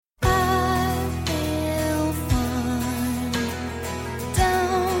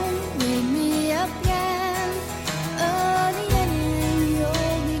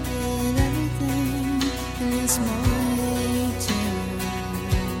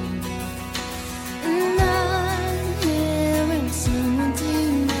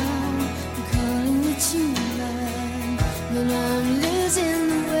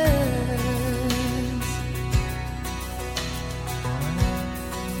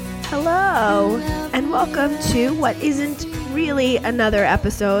Hello, and welcome to what isn't really another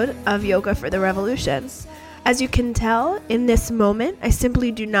episode of Yoga for the Revolution. As you can tell, in this moment, I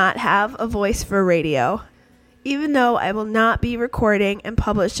simply do not have a voice for radio. Even though I will not be recording and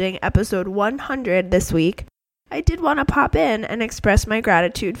publishing episode 100 this week, I did want to pop in and express my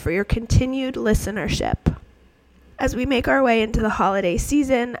gratitude for your continued listenership. As we make our way into the holiday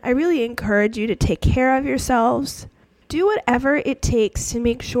season, I really encourage you to take care of yourselves. Do whatever it takes to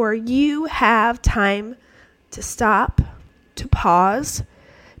make sure you have time to stop, to pause,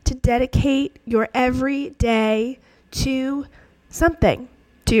 to dedicate your every day to something,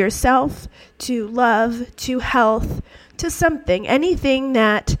 to yourself, to love, to health, to something, anything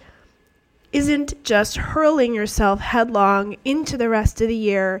that isn't just hurling yourself headlong into the rest of the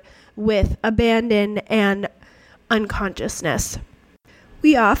year with abandon and unconsciousness.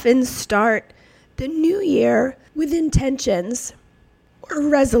 We often start the new year with intentions or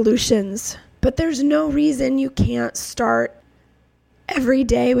resolutions, but there's no reason you can't start every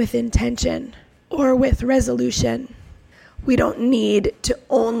day with intention or with resolution. We don't need to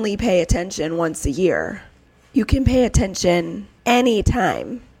only pay attention once a year. You can pay attention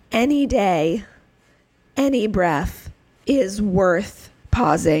anytime, any day, any breath is worth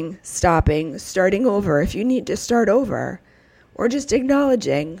pausing, stopping, starting over if you need to start over, or just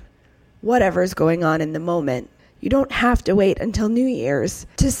acknowledging whatever's going on in the moment. You don't have to wait until New Year's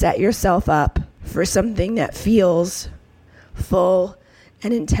to set yourself up for something that feels full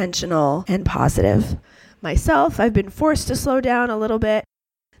and intentional and positive. Myself, I've been forced to slow down a little bit,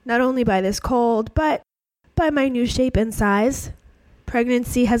 not only by this cold, but by my new shape and size.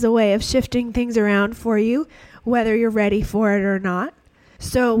 Pregnancy has a way of shifting things around for you, whether you're ready for it or not.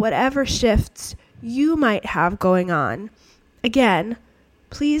 So whatever shifts you might have going on, again,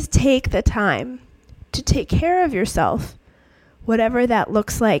 please take the time to take care of yourself, whatever that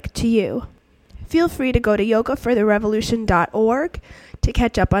looks like to you. Feel free to go to yogafortherevolution.org to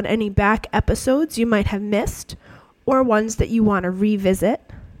catch up on any back episodes you might have missed or ones that you want to revisit.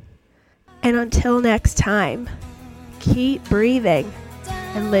 And until next time, keep breathing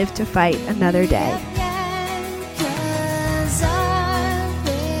and live to fight another day.